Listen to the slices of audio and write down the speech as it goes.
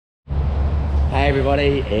Hey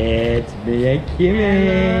everybody, it's me and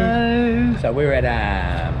Kymmy. So we're at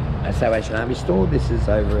a Salvation Army store. This is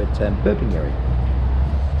over at Burpengary.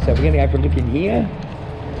 So we're going to go for a look in here.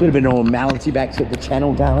 A little bit of normality back to the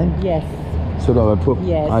channel, darling. Yes. Sort of, I put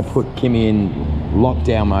Kymmy in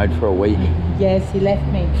lockdown mode for a week. Yes, he left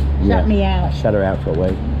me. Shut me out. Shut her out for a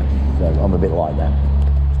week. So I'm a bit like that.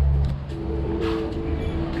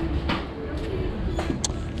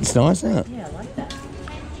 It's nice, isn't it? Yeah, I like that.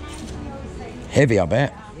 Heavy, I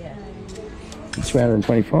bet. Yeah. It's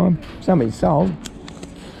 325. Somebody's sold.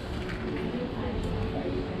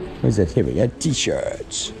 Where's that? Here we go.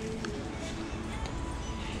 T-shirts.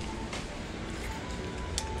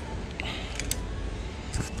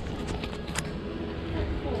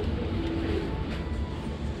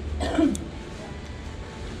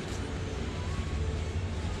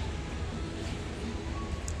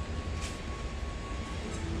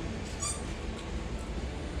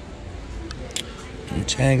 What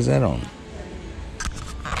tag's that on?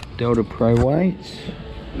 Delta Pro weights.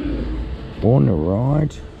 Born to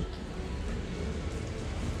ride.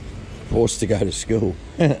 Forced to go to school.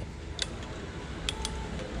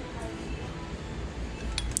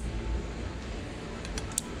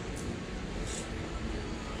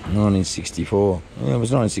 1964. Yeah, it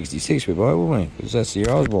was 1966 we bought it, wasn't we? Because that's the year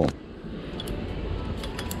I was born.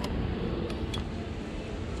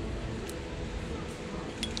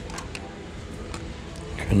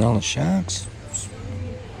 Cronulla Sharks.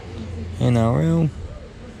 NRL.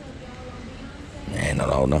 Nah, not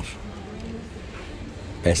old enough.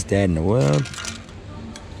 Best dad in the world.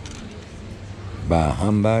 Bar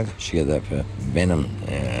Humbug. She got that for Venom.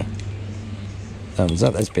 Yeah. Thumbs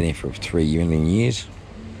up. That's been here for 3 million years.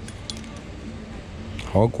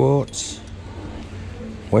 Hogwarts.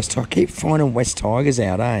 West Tiger. Keep finding West Tigers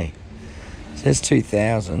out, eh? It says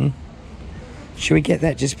 2000. Should we get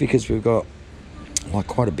that just because we've got like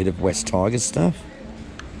quite a bit of West Tigers stuff?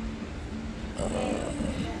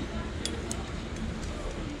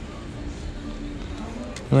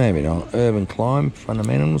 Maybe not. Urban Climb,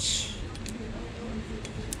 Fundamentals.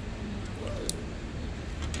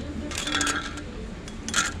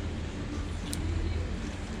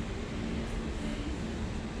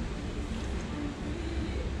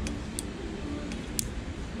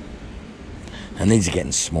 And these are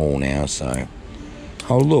getting small now, so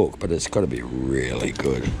I'll look, but it's got to be really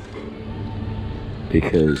good.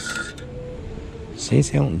 Because, see,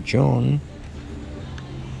 it's Elton John.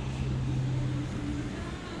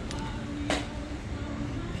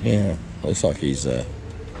 Yeah, looks like he's, yeah,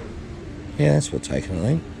 that's what's taking, I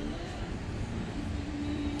think.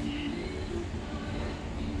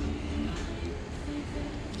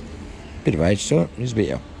 Bit of age to it. He's a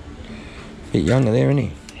bit younger there, isn't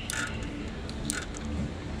he?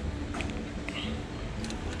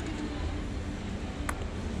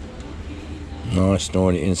 Nice,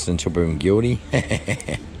 naughty, instant till proven guilty.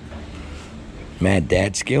 Mad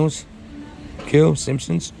dad skills. Cool,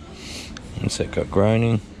 Simpsons. What's that got?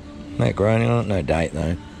 Groaning. That Groaning on it? No date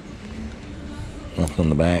though. Nothing on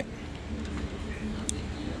the back.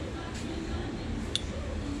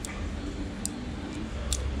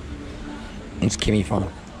 It's Kymmy fun.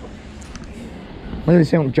 Look at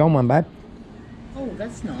this Elton John one, babe. Oh,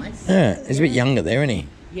 that's nice. Yeah, he's a bit younger there, isn't he?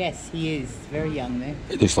 Yes, he is. Very young there.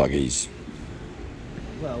 It looks like he's...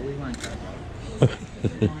 Well, we won't go there.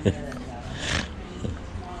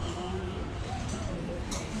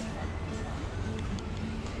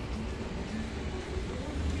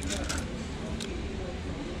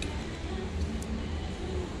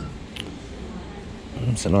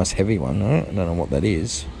 It's a nice heavy one, right? I don't know what that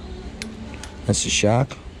is. That's a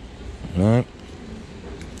shark. No.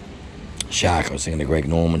 Shark, I was thinking the Greg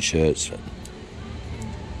Norman shirts.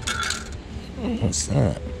 What's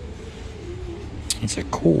that? It's a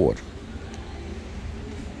cord.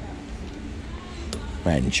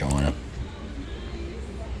 Made in China.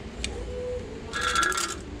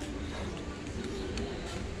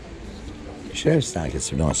 Should have started to get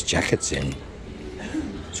some nice jackets in.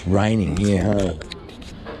 It's raining here, huh?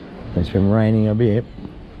 It's been raining a bit.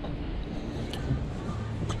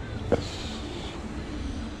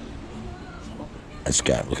 Let's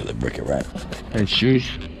go look at the bric-a-brac. And shoes.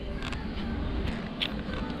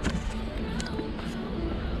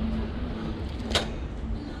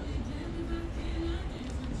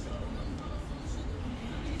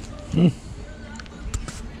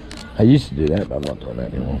 I used to do that, but I'm not doing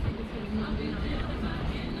that anymore.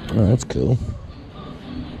 Oh, that's cool.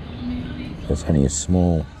 That's only a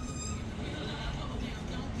small.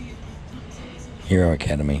 Hero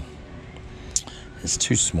Academy. It's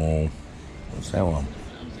too small. What's that one?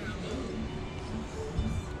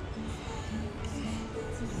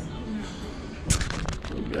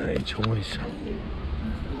 got any choice.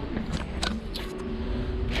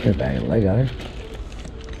 A bag of Lego.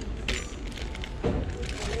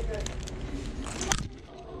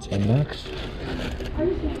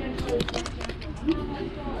 $10.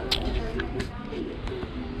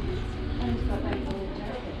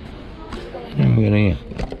 And we got here.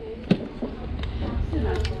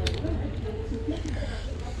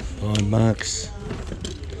 $5.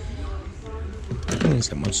 There's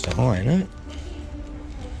that much to high, isn't it?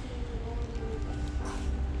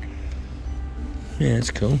 Yeah,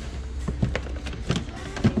 it's cool.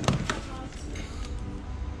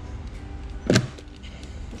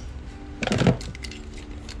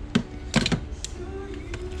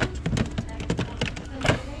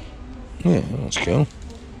 Yeah, that's cool.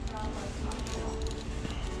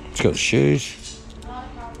 It's got shoes,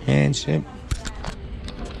 handset.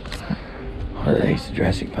 What are these,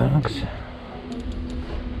 Jurassic Parks?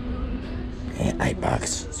 Yeah,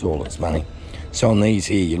 $8. It's all its money. So on these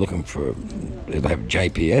here, you're looking for, they have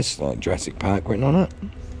JPS, like Jurassic Park written on it.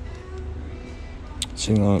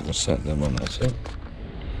 See, like, what's that one? That's it.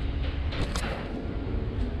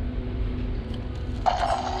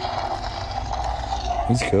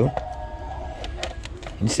 It's cool.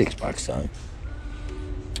 It's $6 though.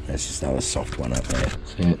 That's just another soft one up there.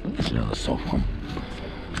 See it? That's another soft one.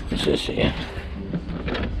 What's this here?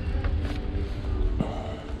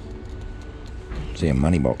 See a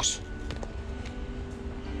money box.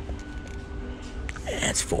 Yeah,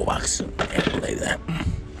 it's $4. Yeah, I'll leave that.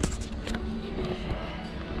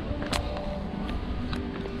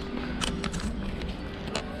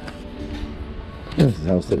 This is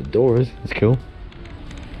how set the door is. It's cool.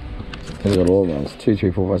 They've got all those. 2,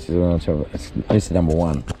 3, 4, 5, 6, 7, 8, 12. It's the number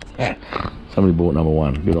 1. Yeah. Somebody bought number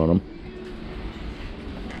 1. Good on them.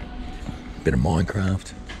 Bit of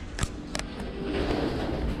Minecraft.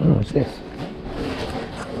 Oh, what's this?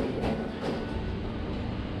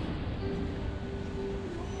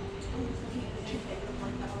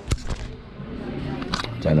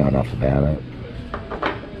 Don't know enough about it.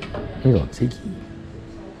 Look like Tiki.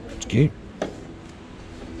 It's cute.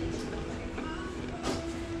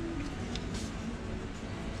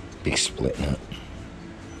 Big split in it.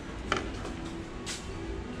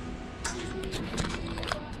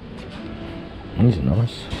 These are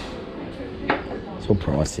nice. It's all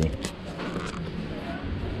pricey.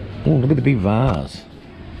 Oh, look at the big vase.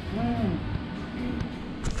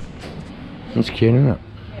 That's cute, isn't it?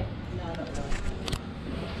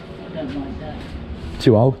 I don't like that.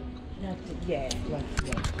 Too old? Yeah,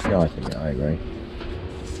 Yeah, I think I agree.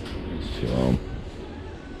 It's too old.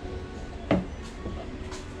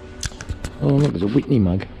 Oh, look, there's a Whitney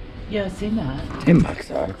mug. Yeah, I've seen that. $10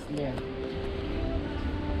 though. Yeah.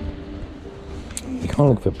 You can't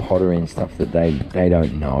look for pottery and stuff that they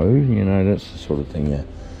don't know. You know, that's the sort of thing that.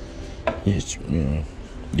 Yes, you know.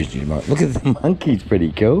 You might look at the monkey's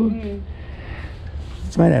pretty cool. Mm.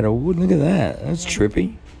 It's made out of wood. Look at that. That's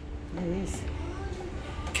trippy. It is.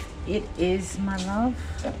 It is, my love.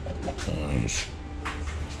 Nice.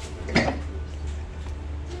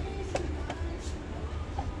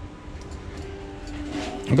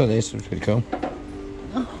 I got this. It's pretty cool.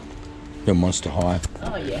 Oh, Got Monster High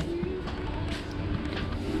oh yeah.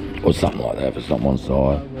 or something like that. If it's not Monster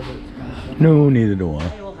Oh, High. well, it's No, neither do I.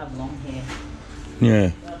 They all have long hair.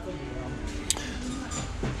 Yeah. That could be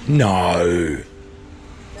wrong. No.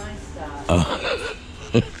 Don't start.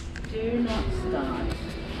 Oh. Do not start.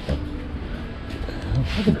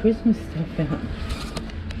 Oh, the Christmas stuff out.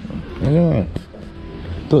 I know.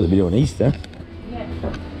 Thought they'd be doing Easter. Yeah.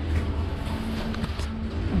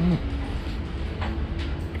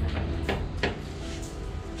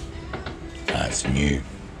 That's new.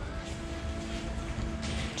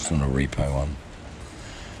 It's not a repo one.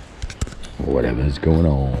 Whatever's going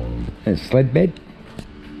on. It's sled bed.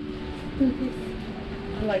 I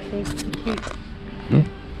like these. They're cute. Hmm?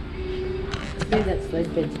 Yeah, that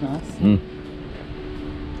sled bed's nice. Hmm.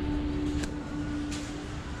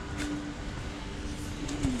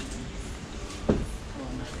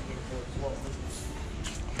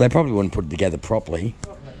 They probably wouldn't put it together properly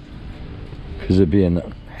because it'd be a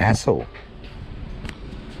hassle.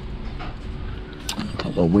 A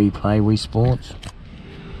couple of Wii Play, Wii Sports.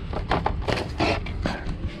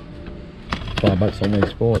 $5 on Wii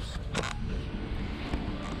Sports.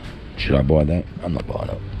 Should I buy that? I'm not buying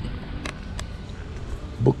it.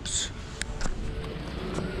 Books.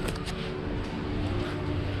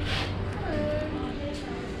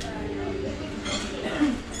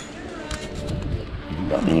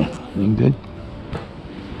 Got anything good?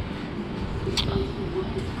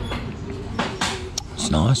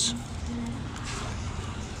 It's nice.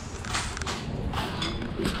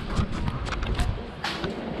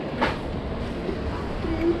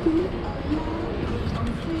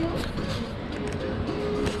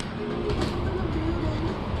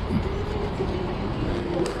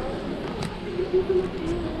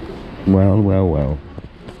 Well, well, well.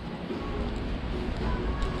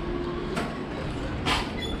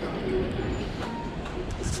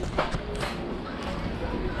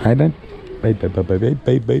 Hey,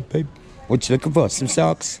 babe. Babe. What you looking for? Some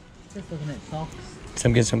socks? Just looking at socks.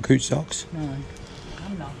 Get some cute socks. No,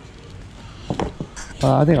 I'm not.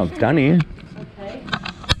 I think I'm done here. Okay.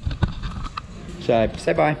 So,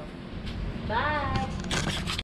 say bye.